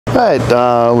Right,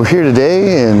 we're here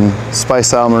today in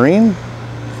Spice Isle Marine,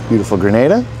 beautiful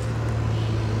Grenada,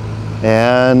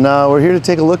 and we're here to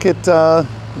take a look at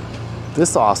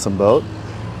this awesome boat,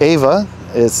 Ava.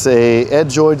 It's a Ed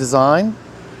Joy design,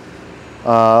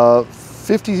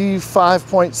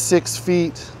 55.6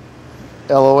 feet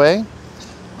LOA.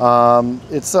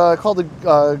 It's called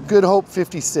the Good Hope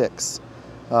 56.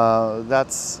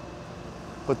 That's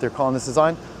what they're calling this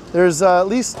design. There's at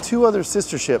least 2 other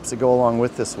sister ships that go along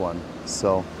with this one.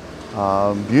 So,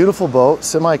 beautiful boat,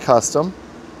 semi-custom.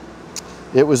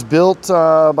 It was built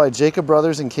by Jacob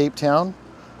Brothers in Cape Town.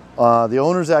 The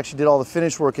owners actually did all the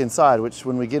finish work inside, which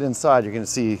when we get inside, you're gonna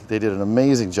see they did an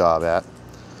amazing job at.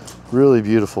 Really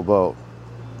beautiful boat.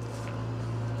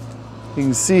 You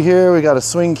can see here, we got a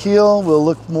swing keel. We'll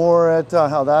look more at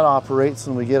how that operates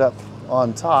when we get up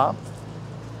on top.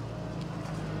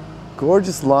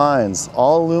 Gorgeous lines,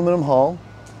 all aluminum hull.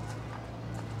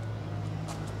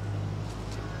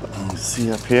 You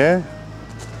see up here,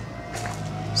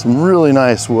 some really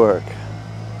nice work.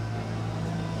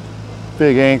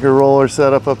 Big anchor roller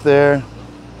setup up there.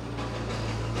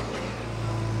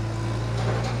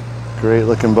 Great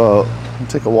looking boat. We'll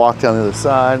take a walk down the other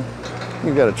side.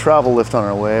 We've got a travel lift on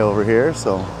our way over here,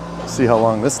 so see how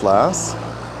long this lasts.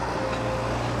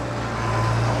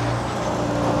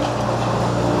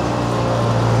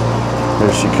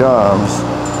 Here she comes.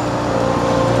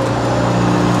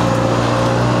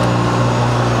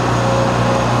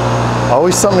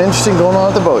 Always something interesting going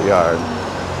on at the boatyard.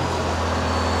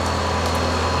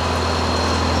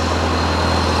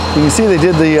 You can see they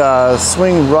did the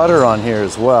swing rudder on here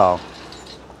as well.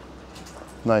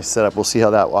 Nice setup. We'll see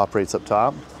how that operates up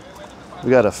top.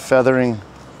 We got a feathering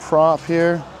prop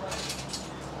here.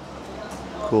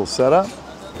 Cool setup.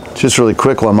 Just really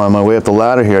quick while I'm on my way up the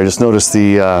ladder here, I just noticed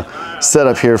the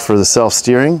setup here for the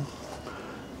self-steering.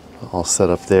 All set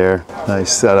up there.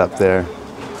 Nice setup there.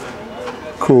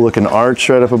 Cool looking arch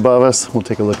right up above us. We'll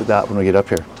take a look at that when we get up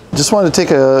here. Just wanted to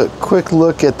take a quick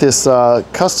look at this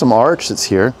custom arch that's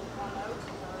here.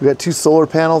 We got 2 solar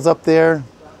panels up there.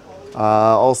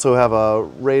 Also have a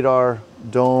radar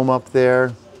dome up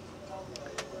there.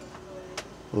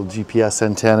 Little GPS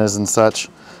antennas and such.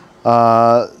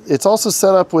 It's also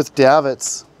set up with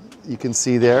davits, you can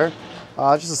see there.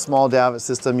 Just a small davit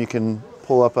system. You can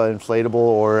pull up an inflatable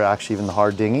or actually even the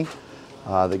hard dinghy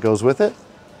that goes with it.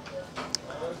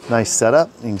 Nice setup.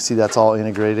 You can see that's all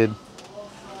integrated.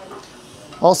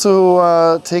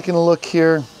 Also taking a look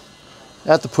here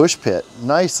at the push pit.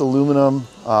 Nice aluminum,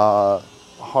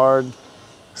 hard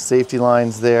safety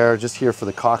lines there, just here for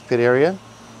the cockpit area.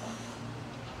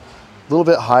 A little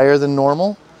bit higher than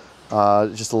normal.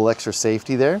 Just a little extra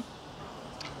safety there.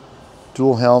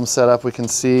 Dual helm setup we can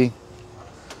see.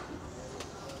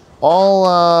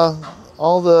 All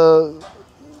the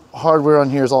hardware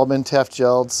on here has all been Tef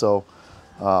gelled, so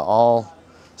all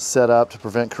set up to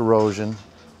prevent corrosion.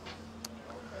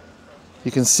 You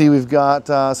can see we've got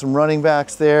some running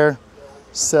backs there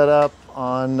set up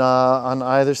on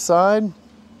either side.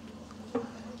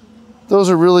 Those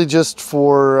are really just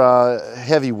for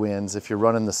heavy winds. If you're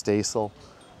running the staysail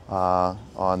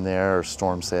on there or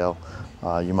storm sail,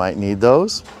 you might need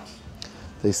those.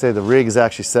 They say the rig is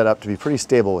actually set up to be pretty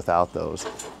stable without those.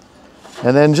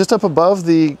 And then just up above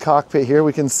the cockpit here,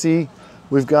 we can see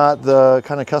we've got the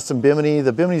kind of custom bimini.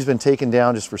 The bimini's been taken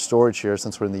down just for storage here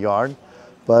since we're in the yard.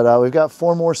 But we've got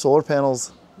 4 more solar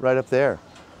panels right up there.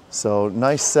 So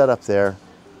nice setup there.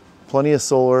 Plenty of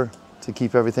solar to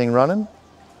keep everything running.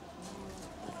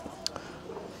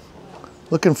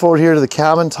 Looking forward here to the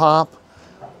cabin top.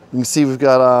 You can see we've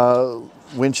got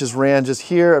winches ran just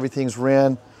here. Everything's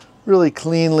ran really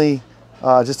cleanly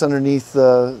just underneath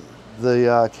the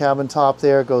cabin top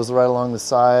there. It goes right along the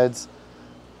sides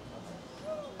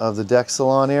of the deck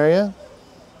salon area.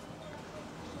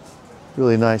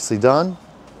 Really nicely done.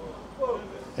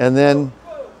 And then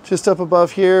just up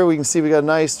above here, we can see we got a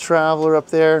nice traveler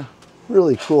up there.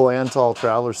 Really cool Antal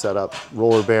traveler setup,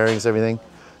 roller bearings, everything.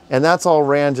 And that's all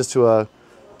ran just to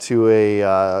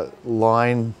a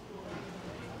line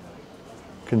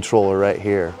controller right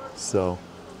here. So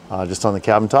just on the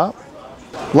cabin top.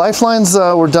 Lifelines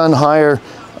were done higher.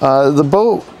 The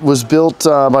boat was built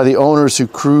by the owners who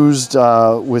cruised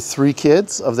with 3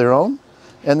 kids of their own.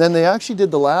 And then they actually did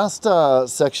the last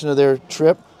section of their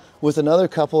trip with another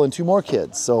couple and 2 more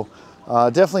kids. So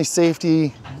definitely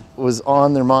safety was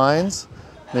on their minds,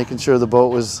 making sure the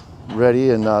boat was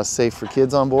ready and safe for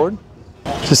kids on board.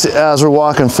 Just as we're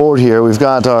walking forward here, we've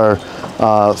got our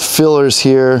fillers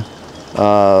here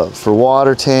for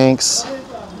water tanks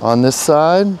on this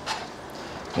side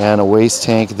and a waste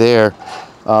tank there.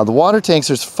 The water tanks,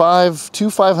 there's two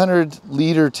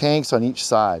 500-liter tanks on each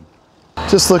side.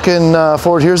 Just looking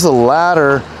forward, here's the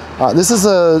ladder. This is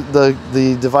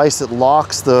the device that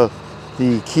locks the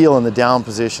keel in the down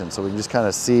position, so we can just kind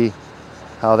of see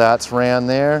how that's ran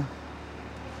there.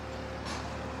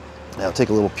 I'll take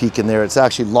a little peek in there. It's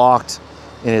actually locked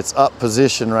in its up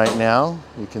position right now.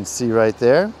 You can see right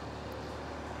there.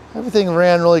 Everything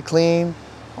ran really clean.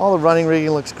 All the running rigging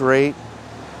looks great.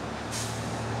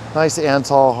 Nice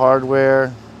Antal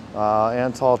hardware,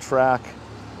 Antal track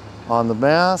on the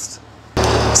mast.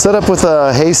 Set up with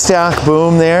a haystack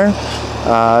boom there.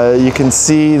 You can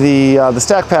see the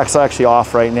stack pack's actually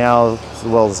off right now, as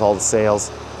well as all the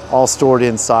sails, all stored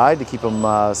inside to keep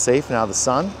them safe and out of the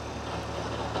sun.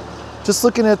 Just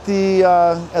looking at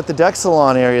the deck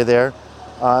salon area there,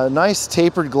 nice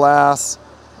tapered glass,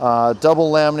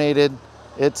 double laminated.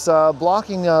 It's blocks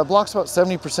about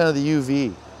 70% of the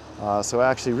UV, so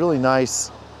actually really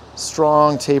nice,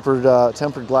 strong tapered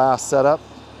tempered glass setup.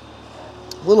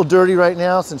 A little dirty right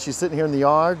now since she's sitting here in the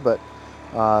yard, but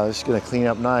she's going to clean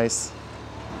up nice.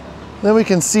 Then we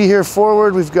can see here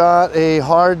forward we've got a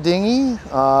hard dinghy,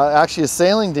 actually a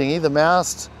sailing dinghy. The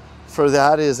mast for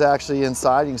that is actually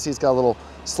inside. You can see it's got a little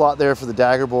slot there for the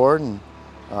dagger board and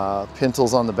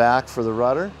pintles on the back for the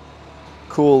rudder.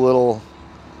 Cool little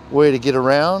way to get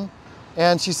around.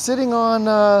 And she's sitting on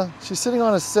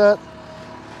a set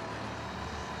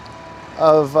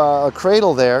of a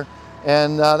cradle there,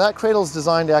 and that cradle is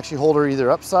designed to actually hold her either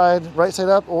right side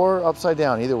up or upside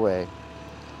down, either way.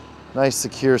 Nice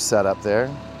secure setup there.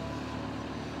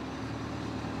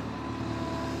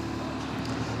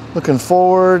 Looking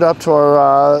forward up to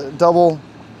our double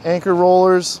anchor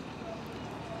rollers.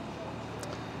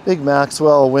 Big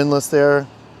Maxwell windlass there.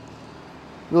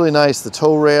 Really nice, the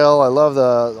tow rail. I love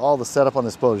all the setup on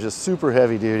this boat. It's just super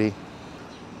heavy duty.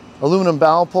 Aluminum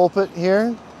bow pulpit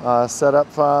here, set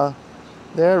up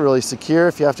there, really secure.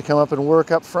 If you have to come up and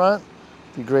work up front,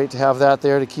 it'd be great to have that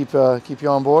there to keep you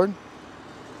on board.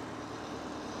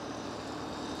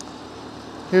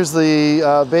 Here's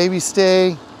the baby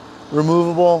stay,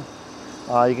 removable.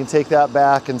 You can take that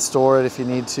back and store it if you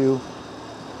need to.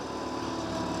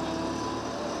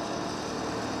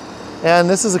 And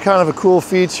this is a kind of a cool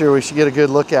feature we should get a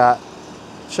good look at.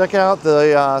 Check out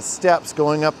the steps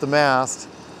going up the mast,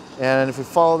 and if we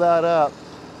follow that up,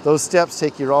 those steps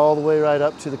take you all the way right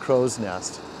up to the crow's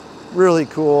nest. Really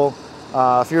cool.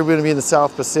 If you're going to be in the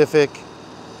South Pacific,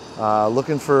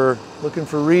 looking for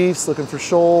reefs, looking for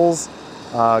shoals,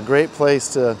 great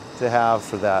place to have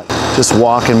for that. Just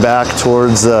walking back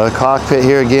towards the cockpit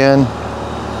here again.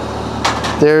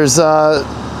 There's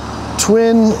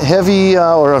twin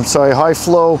high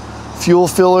flow fuel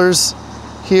fillers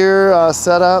here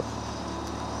set up.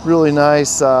 Really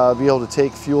nice, be able to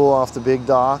take fuel off the big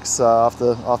docks, off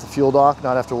the fuel dock,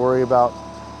 not have to worry about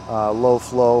low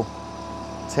flow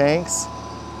tanks.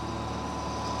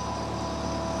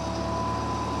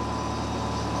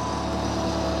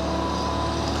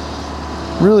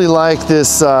 Really like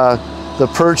this, the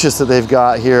purchase that they've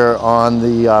got here on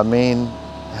the main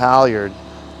halyard.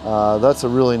 That's a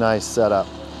really nice setup.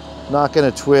 Not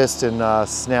going to twist and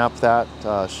snap that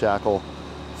shackle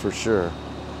for sure.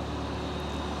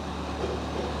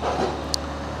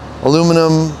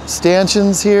 Aluminum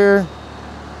stanchions here,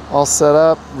 all set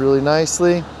up really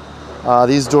nicely.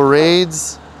 These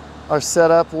dorades are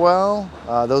set up well.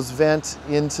 Those vent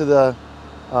into the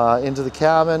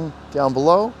cabin down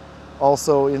below.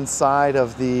 Also inside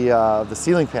of the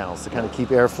ceiling panels to kind of keep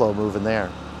airflow moving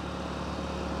there.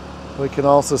 We can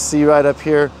also see right up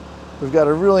here, we've got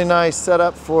a really nice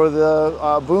setup for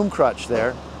the boom crutch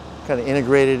there, kind of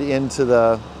integrated into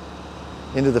the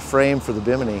frame for the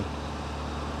bimini.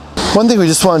 One thing we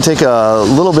just want to take a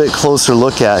little bit closer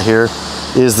look at here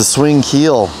is the swing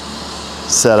keel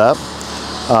setup.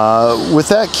 With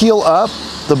that keel up,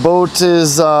 the boat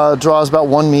draws about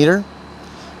 1 meter.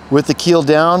 With the keel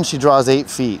down, she draws 8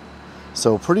 feet.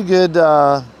 So pretty good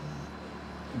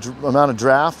amount of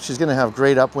draft. She's going to have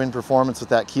great upwind performance with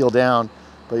that keel down,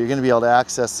 but you're going to be able to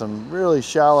access some really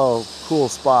shallow, cool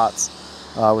spots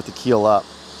with the keel up.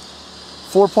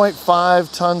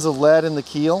 4.5 tons of lead in the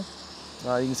keel.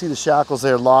 You can see the shackles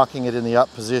there locking it in the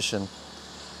up position.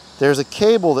 There's a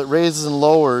cable that raises and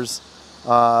lowers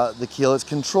the keel. It's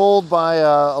controlled by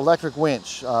an electric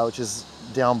winch, which is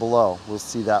down below. We'll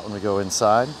see that when we go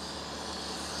inside.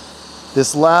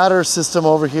 This ladder system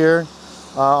over here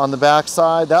on the back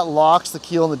side, that locks the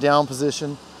keel in the down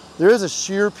position. There is a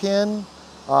shear pin.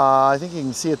 I think you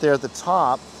can see it there at the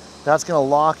top. That's going to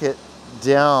lock it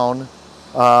down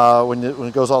when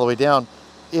it goes all the way down.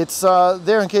 It's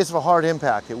there in case of a hard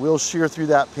impact. It will shear through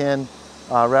that pin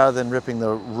rather than ripping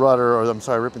the rudder, or I'm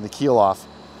sorry, ripping the keel off.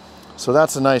 So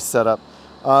that's a nice setup.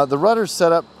 The rudder's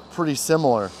set up pretty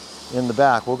similar in the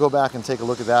back. We'll go back and take a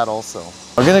look at that also.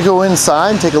 We're gonna go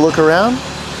inside and take a look around,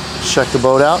 check the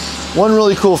boat out. One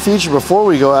really cool feature before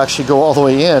we go all the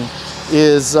way in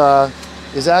is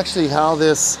actually how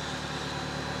this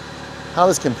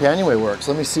companionway works.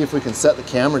 Let me see if we can set the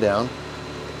camera down.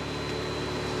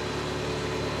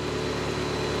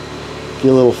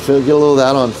 Get a little of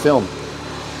that on film.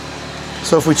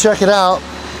 So if we check it out,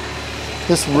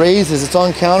 this raises, it's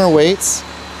on counterweights.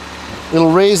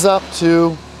 It'll raise up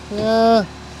to, where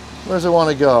does it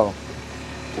want to go?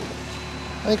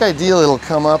 I think ideally it'll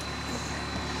come up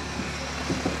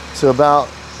to about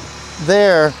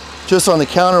there, just on the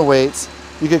counterweights.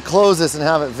 You could close this and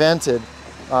have it vented,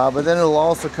 but then it'll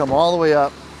also come all the way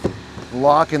up,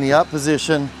 lock in the up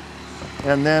position,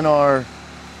 and then our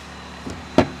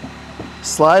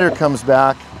slider comes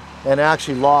back and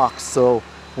actually locks. So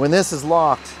when this is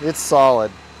locked, it's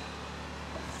solid.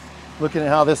 Looking at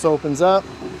how this opens up,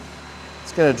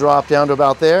 it's going to drop down to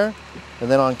about there,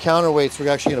 and then on counterweights we're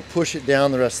actually going to push it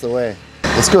down the rest of the way.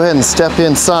 Let's go ahead and step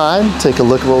inside, take a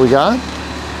look at what we got.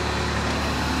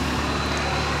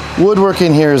 Woodwork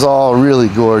in here is all really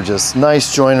gorgeous.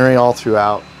 Nice joinery all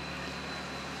throughout.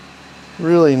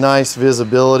 Really nice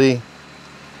visibility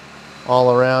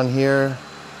all around here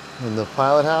in the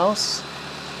pilot house.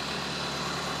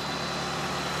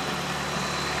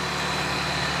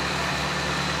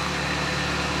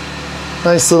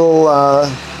 Nice little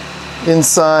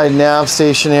inside nav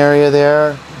station area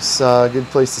there. It's a good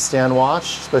place to stand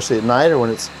watch, especially at night or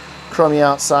when it's crummy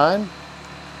outside. You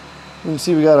can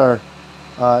see we got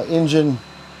our engine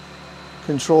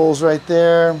controls right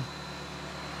there.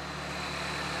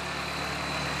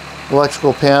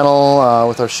 Electrical panel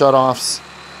with our shutoffs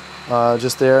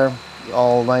just there.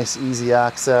 All nice, easy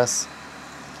access.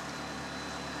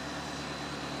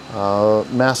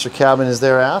 Master cabin is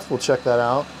there aft. We'll check that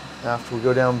out after we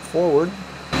go down forward.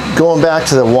 Going back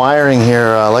to the wiring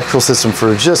here, electrical system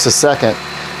for just a second.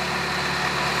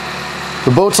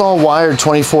 The boat's all wired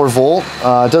 24 volt.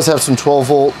 It does have some 12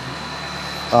 volt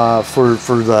for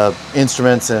the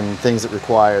instruments and things that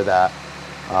require that.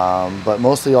 But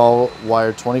mostly all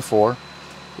wired 24.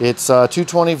 It's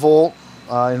 220 volt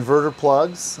inverter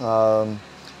plugs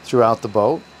throughout the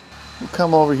boat. We'll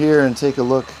come over here and take a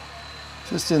look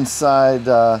just inside.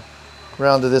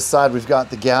 Around to this side, we've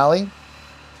got the galley.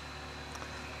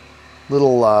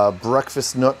 Little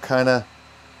breakfast nook kind of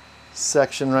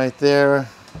section right there.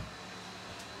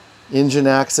 Engine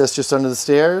access just under the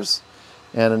stairs,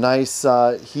 and a nice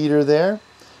heater there.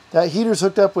 That heater's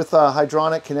hooked up with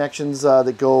hydronic connections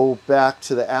that go back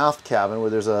to the aft cabin, where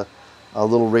there's a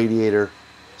little radiator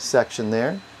section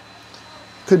there.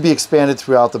 Could be expanded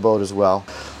throughout the boat as well.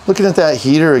 Looking at that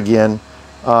heater again,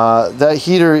 that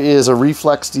heater is a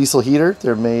reflex diesel heater.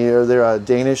 They're a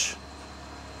Danish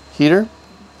heater.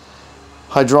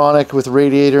 Hydronic with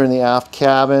radiator in the aft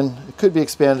cabin. It could be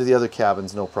expanded to the other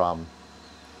cabins, no problem.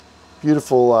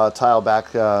 Beautiful tile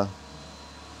back, not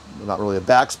really a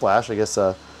backsplash, I guess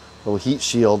a little heat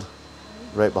shield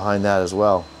right behind that as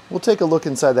well. We'll take a look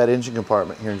inside that engine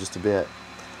compartment here in just a bit.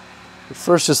 But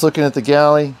first, just looking at the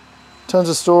galley, tons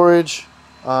of storage.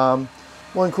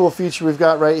 One cool feature we've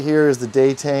got right here is the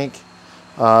day tank.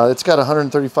 It's got a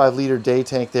 135 liter day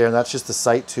tank there, and that's just the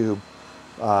sight tube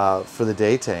for the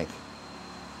day tank.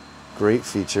 Great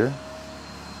feature.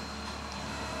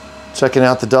 Checking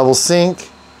out the double sink.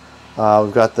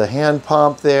 We've got the hand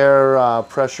pump there,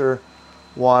 pressure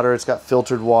water. It's got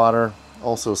filtered water,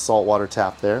 also a salt water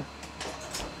tap there.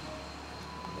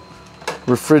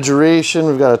 Refrigeration,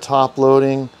 we've got a top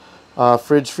loading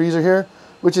fridge freezer here,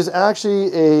 which is actually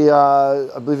a,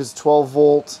 I believe it's 12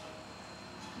 volt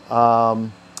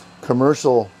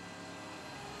commercial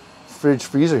fridge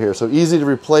freezer here. So easy to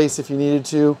replace if you needed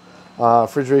to.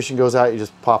 Refrigeration goes out, you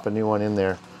just pop a new one in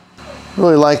there.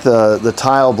 Really like the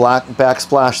tile black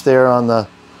backsplash there on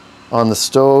the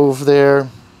stove there.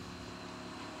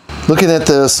 Looking at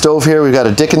the stove here, we've got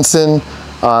a Dickinson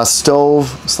stove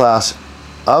slash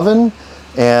oven,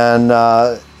 and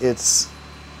it's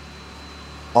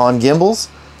on gimbals,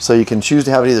 so you can choose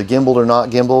to have it either gimbaled or not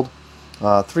gimbaled.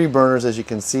 3 burners, as you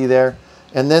can see there,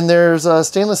 and then there's a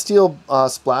stainless steel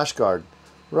splash guard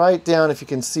right down, if you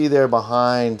can see there,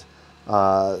 behind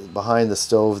the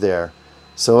stove there.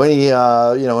 So any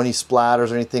any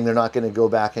splatters or anything, they're not going to go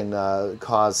back and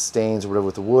cause stains or whatever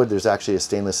with the wood. There's actually a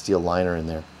stainless steel liner in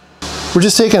there. We're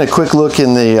just taking a quick look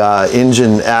in the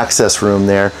engine access room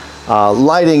there.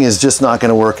 Lighting is just not going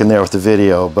to work in there with the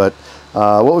video, but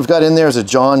what we've got in there is a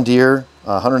John Deere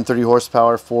 130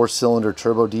 horsepower, 4-cylinder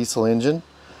turbo diesel engine.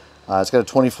 It's got a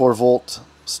 24 volt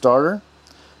starter,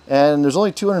 and there's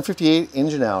only 258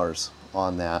 engine hours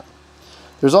on that.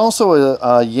 There's also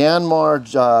a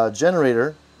Yanmar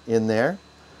generator in there,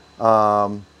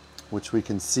 which we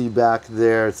can see back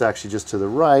there. It's actually just to the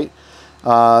right.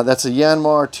 That's a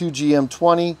Yanmar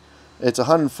 2GM20. It's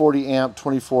 140 amp,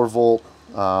 24 volt,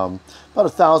 about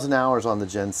 1,000 hours on the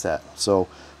genset. So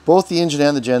both the engine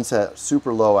and the genset,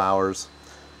 super low hours.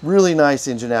 Really nice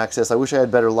engine access. I wish I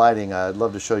had better lighting. I'd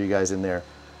love to show you guys in there.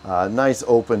 Nice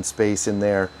open space in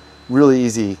there. Really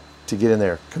easy to get in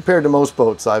there compared to most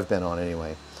boats I've been on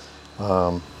anyway.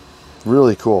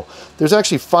 Really cool. There's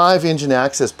actually 5 engine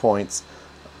access points.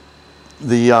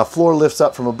 The floor lifts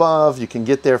up from above. You can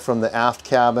get there from the aft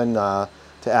cabin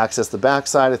to access the back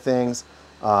side of things,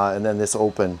 and then this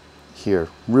open here,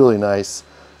 really nice.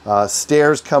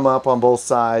 Stairs come up on both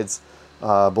sides,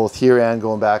 both here and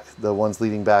going back, the ones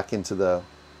leading back into the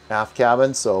aft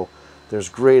cabin, so there's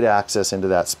great access into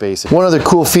that space. One other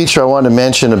cool feature I wanted to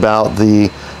mention about the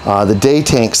day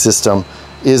tank system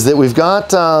is that we've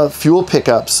got fuel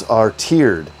pickups are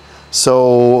tiered.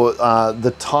 So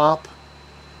the top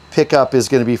pickup is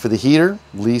going to be for the heater,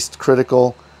 least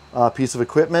critical piece of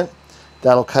equipment.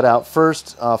 That'll cut out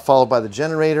first, followed by the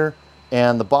generator,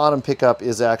 and the bottom pickup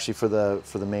is actually for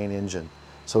the main engine.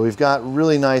 So we've got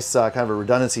really nice kind of a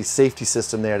redundancy safety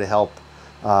system there to help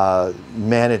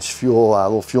manage fuel, a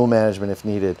little fuel management if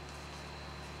needed.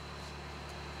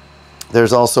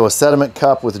 There's also a sediment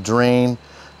cup with a drain,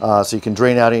 so you can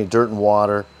drain out any dirt and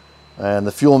water. And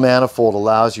the fuel manifold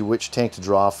allows you which tank to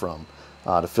draw from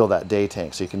to fill that day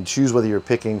tank. So you can choose whether you're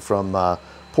picking from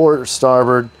port or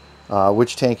starboard,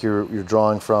 which tank you're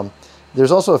drawing from.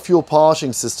 There's also a fuel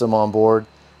polishing system on board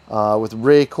with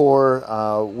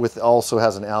Raycor, with also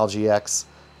has an Algae X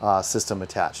system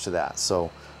attached to that.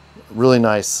 So really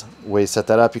nice way to set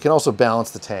that up. You can also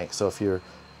balance the tank. So if you're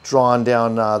drawing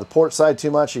down the port side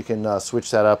too much, you can switch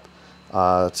that up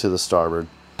to the starboard.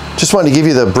 Just wanted to give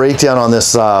you the breakdown on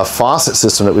this faucet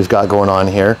system that we've got going on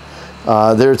here.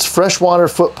 There's freshwater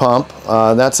foot pump.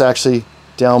 That's actually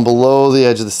down below the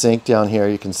edge of the sink down here.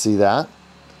 You can see that.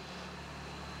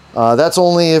 That's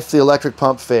only if the electric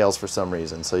pump fails for some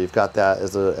reason. So you've got that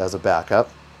as a backup.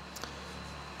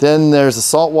 Then there's a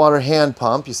saltwater hand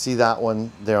pump. You see that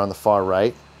one there on the far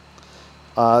right.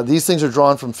 These things are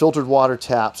drawn from filtered water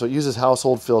tap, so it uses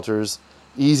household filters.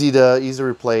 Easy to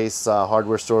replace.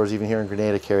 Hardware stores, even here in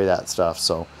Grenada, carry that stuff.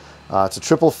 So it's a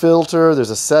triple filter.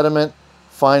 There's a sediment,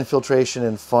 fine filtration,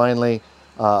 and finally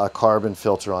a carbon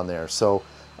filter on there. So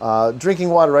drinking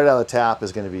water right out of the tap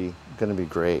is going to be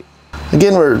great.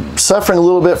 Again, we're suffering a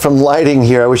little bit from lighting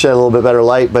here. I wish I had a little bit better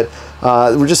light, but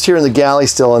we're just here in the galley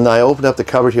still, and I opened up the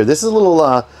cupboard here. This is a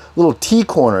little tea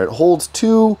corner. It holds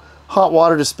 2 hot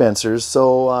water dispensers,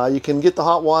 so you can get the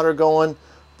hot water going,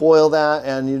 boil that,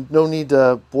 and you no need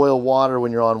to boil water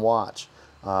when you're on watch.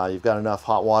 You've got enough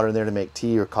hot water in there to make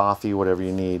tea or coffee, whatever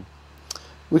you need.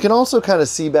 We can also kind of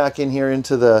see back in here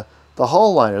into the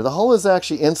hull liner. The hull is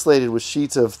actually insulated with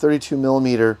sheets of 32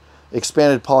 millimeter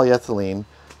expanded polyethylene.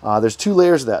 There's 2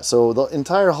 layers of that, so the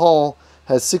entire hull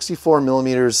has 64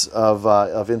 millimeters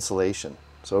of insulation.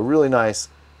 So really nice,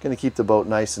 going to keep the boat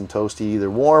nice and toasty,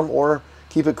 either warm or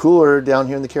keep it cooler down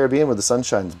here in the Caribbean where the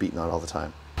sunshine's beating on all the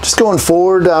time. Just going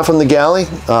forward from the galley,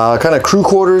 kind of crew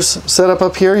quarters set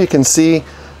up here. You can see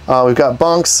we've got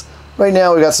bunks. Right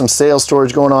now we've got some sail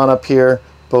storage going on up here.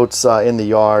 Boats in the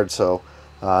yard, so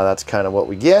that's kind of what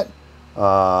we get.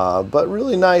 But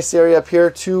really nice area up here.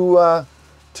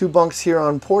 Two bunks here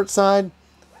on port side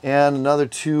and another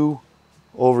 2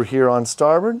 over here on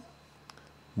starboard.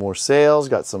 More sails,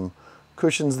 got some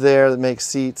cushions there that make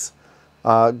seats.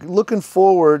 Looking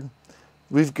forward,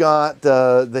 we've got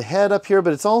the head up here,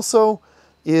 but it's also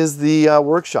is the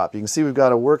workshop. You can see we've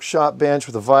got a workshop bench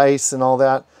with a vise and all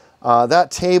that.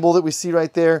 That table that we see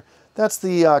right there, that's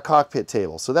the cockpit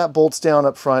table. So that bolts down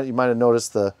up front. You might have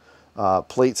noticed the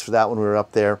plates for that when we were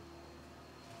up there.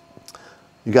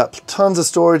 You got tons of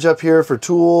storage up here for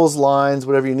tools, lines,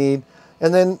 whatever you need.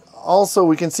 And then also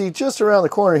we can see just around the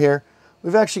corner here,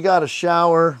 we've actually got a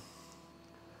shower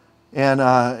and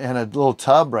a little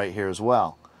tub right here as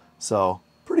well. So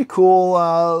pretty cool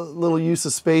little use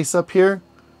of space up here.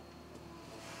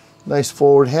 Nice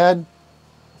forward head.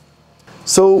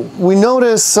 So we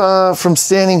notice from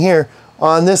standing here,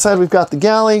 on this side we've got the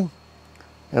galley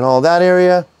and all that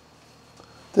area.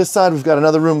 This side we've got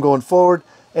another room going forward.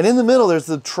 And in the middle, there's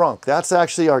the trunk. That's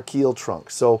actually our keel trunk.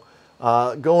 So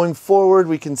going forward,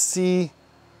 we can see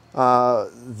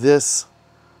this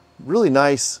really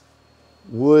nice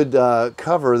wood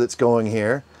cover that's going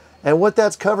here. And what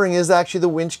that's covering is actually the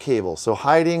winch cable. So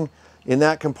hiding in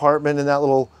that compartment, in that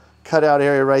little cutout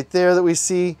area right there that we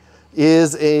see,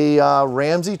 is a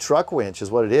Ramsey truck winch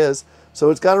is what it is. So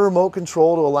it's got a remote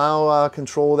control to allow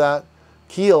control of that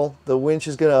keel. The winch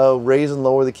is going to raise and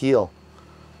lower the keel.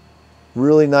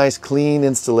 Really nice, clean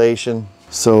installation.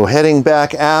 So heading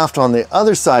back aft on the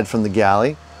other side from the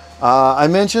galley, I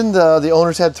mentioned the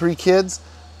owners had 3 kids.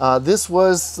 This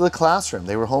was the classroom.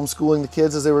 They were homeschooling the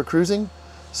kids as they were cruising.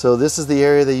 So this is the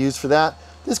area they used for that.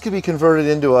 This could be converted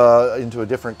into a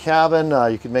different cabin.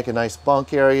 You could make a nice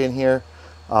bunk area in here,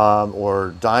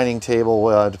 or dining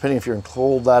table, depending if you're in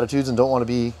cold latitudes and don't want to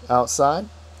be outside.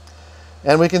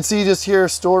 And we can see just here,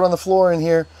 stored on the floor in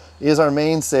here, is our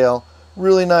mainsail.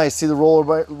 Really nice. See the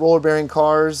roller bearing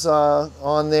cars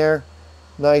on there.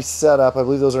 Nice setup. I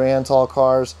believe those are Antal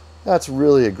cars. That's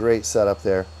really a great setup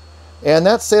there. And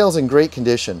that sail's in great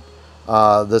condition.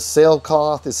 The sail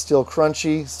cloth is still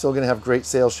crunchy, still going to have great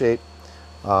sail shape.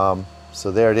 So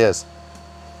there it is.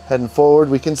 Heading forward,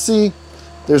 we can see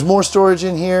there's more storage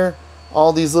in here.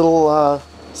 All these little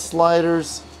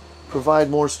sliders provide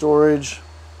more storage.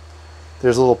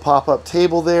 There's a little pop-up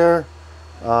table there.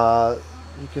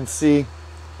 You can see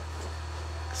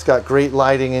it's got great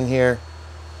lighting in here.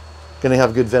 Going to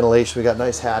have good ventilation. We got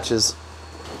nice hatches.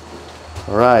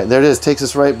 All right, there it is. Takes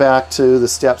us right back to the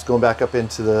steps going back up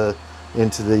into the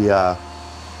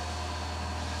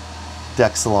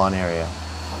deck salon area.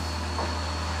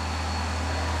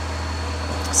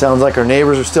 Sounds like our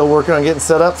neighbors are still working on getting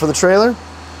set up for the trailer.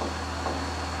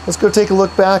 Let's go take a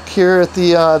look back here at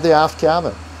the aft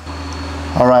cabin.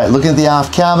 All right, looking at the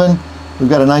aft cabin, we've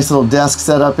got a nice little desk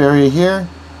setup area here.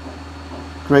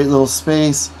 Great little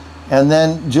space. And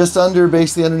then just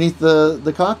basically underneath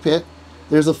the cockpit,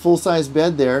 there's a full-size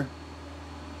bed there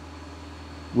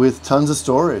with tons of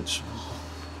storage.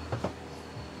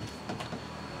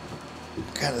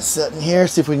 Kind of set in here,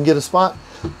 see if we can get a spot.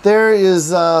 There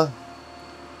is, over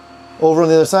on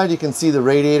the other side, you can see the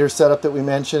radiator setup that we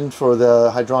mentioned for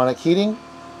the hydronic heating.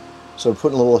 So we're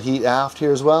putting a little heat aft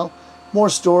here as well. More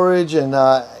storage and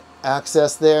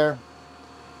access there.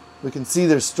 We can see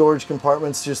there's storage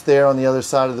compartments just there on the other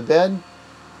side of the bed.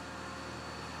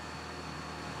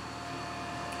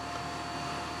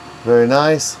 Very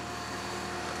nice.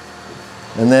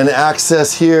 And then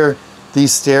access here,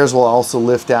 these stairs will also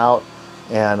lift out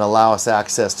and allow us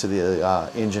access to the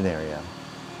engine area.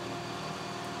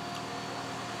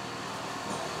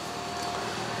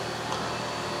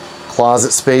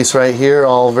 Closet space right here,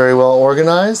 all very well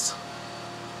organized.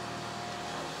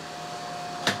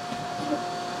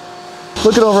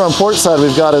 Looking over on port side,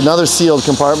 we've got another sealed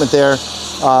compartment there,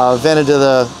 vented to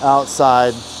the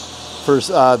outside.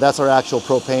 That's our actual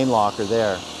propane locker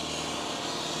there.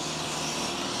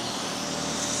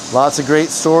 Lots of great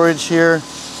storage here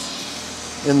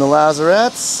in the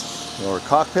lazarettes, or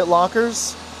cockpit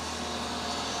lockers.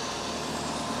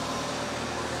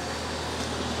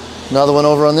 Another one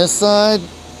over on this side.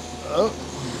 Oh,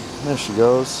 there she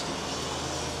goes.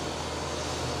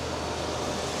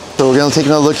 So we're going to take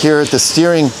another look here at the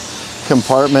steering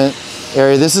compartment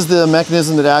area. This is the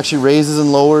mechanism that actually raises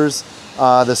and lowers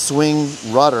the swing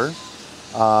rudder.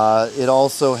 It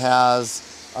also has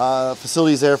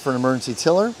facilities there for an emergency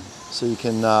tiller, so you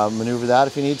can maneuver that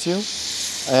if you need to.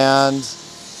 And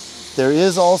there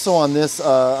is also on this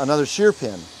another shear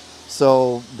pin,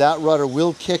 so that rudder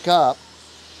will kick up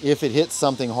if it hits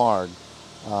something hard.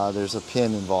 There's a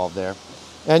pin involved there.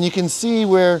 And you can see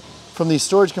where from these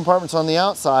storage compartments on the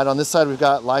outside, on this side we've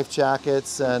got life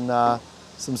jackets and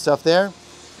some stuff there.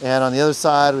 And on the other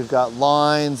side we've got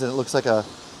lines, and it looks like a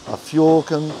fuel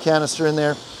canister in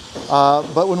there.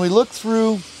 But when we look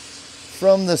through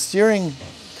from the steering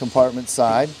compartment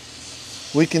side,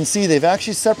 we can see they've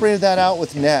actually separated that out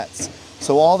with nets.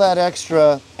 So all that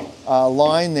extra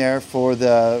line there for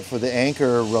the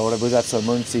anchor rod, I believe that's an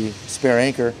emergency spare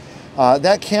anchor,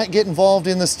 that can't get involved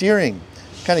in the steering,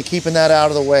 kind of keeping that out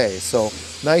of the way. So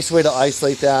nice way to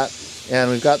isolate that.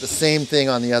 And we've got the same thing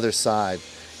on the other side.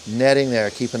 Netting there,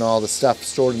 keeping all the stuff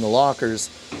stored in the lockers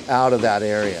out of that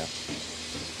area.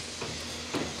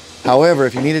 However,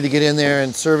 if you needed to get in there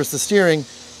and service the steering,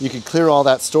 you could clear all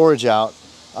that storage out,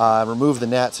 remove the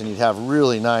nets, and you'd have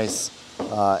really nice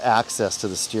access to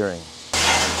the steering.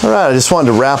 All right, I just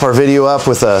wanted to wrap our video up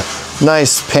with a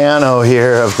nice pano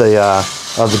here of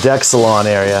the deck salon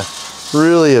area.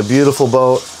 Really a beautiful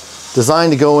boat,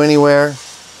 designed to go anywhere.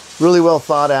 Really well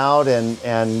thought out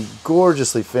and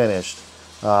gorgeously finished.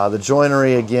 The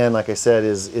joinery, again, like I said,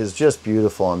 is just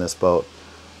beautiful on this boat.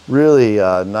 Really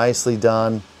nicely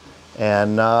done.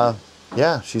 And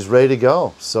yeah, she's ready to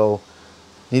go. So,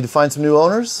 need to find some new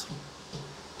owners?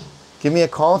 Give me a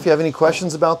call if you have any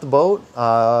questions about the boat.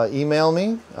 Email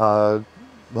me. We'll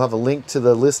have a link to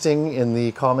the listing in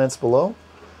the comments below.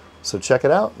 So check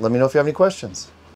it out. Let me know if you have any questions.